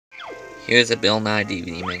Here's a Bill Nye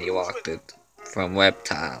DVD menu walkthrough from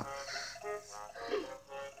Reptile.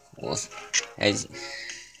 Well, as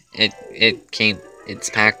it's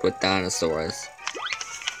packed with dinosaurs.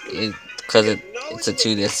 It's a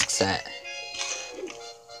 2-disc set.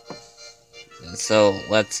 And so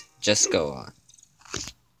let's just go on.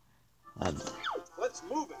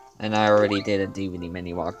 And I already did a DVD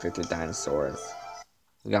menu walkthrough through dinosaurs.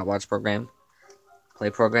 We got watch program,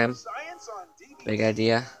 play program, big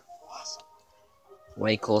idea,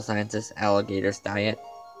 way cool scientist, alligators diet,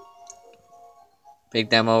 big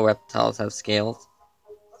demo, reptiles have scales,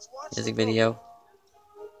 music video.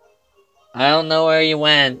 I don't know where you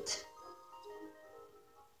went.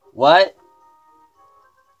 What?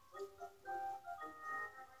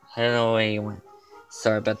 I don't know where you went.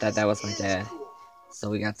 Sorry about that, that was my dad. So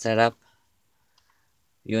we got set up.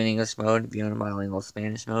 View in English mode, view in bilingual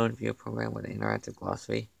Spanish mode, view a program with an interactive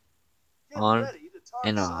glossary. On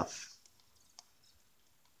and off.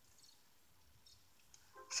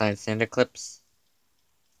 Science standard clips.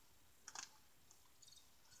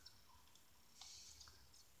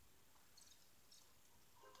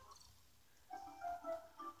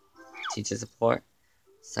 Teacher support.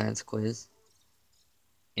 Science quiz.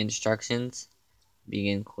 Instructions.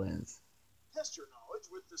 Begin quiz. Test your knowledge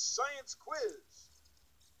with the science quiz.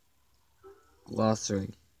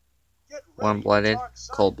 Glossary. Warm-blooded,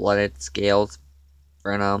 cold-blooded, scales,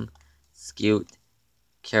 vernum, scute,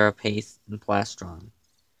 carapace, and plastron.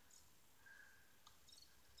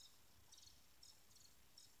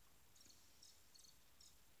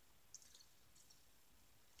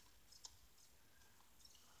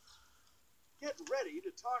 Get ready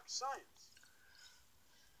to talk science.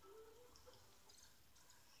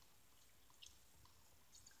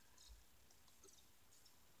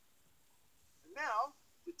 And now,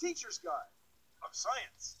 the teacher's guide of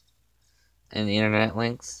science. And the internet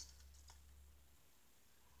links.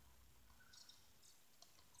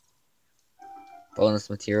 Bonus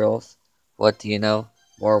materials. What do you know?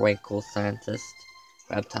 More way cool scientists.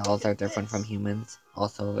 Reptiles are different from humans.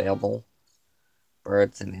 Also available.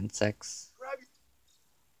 Birds and insects.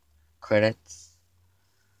 Credits.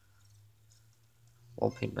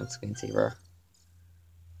 Wallpaper and screensaver.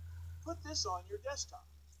 Put this on your desktop.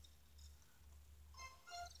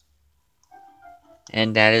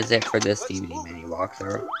 And that is it for this DVD menu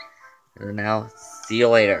walkthrough. For now, see you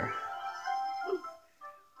later.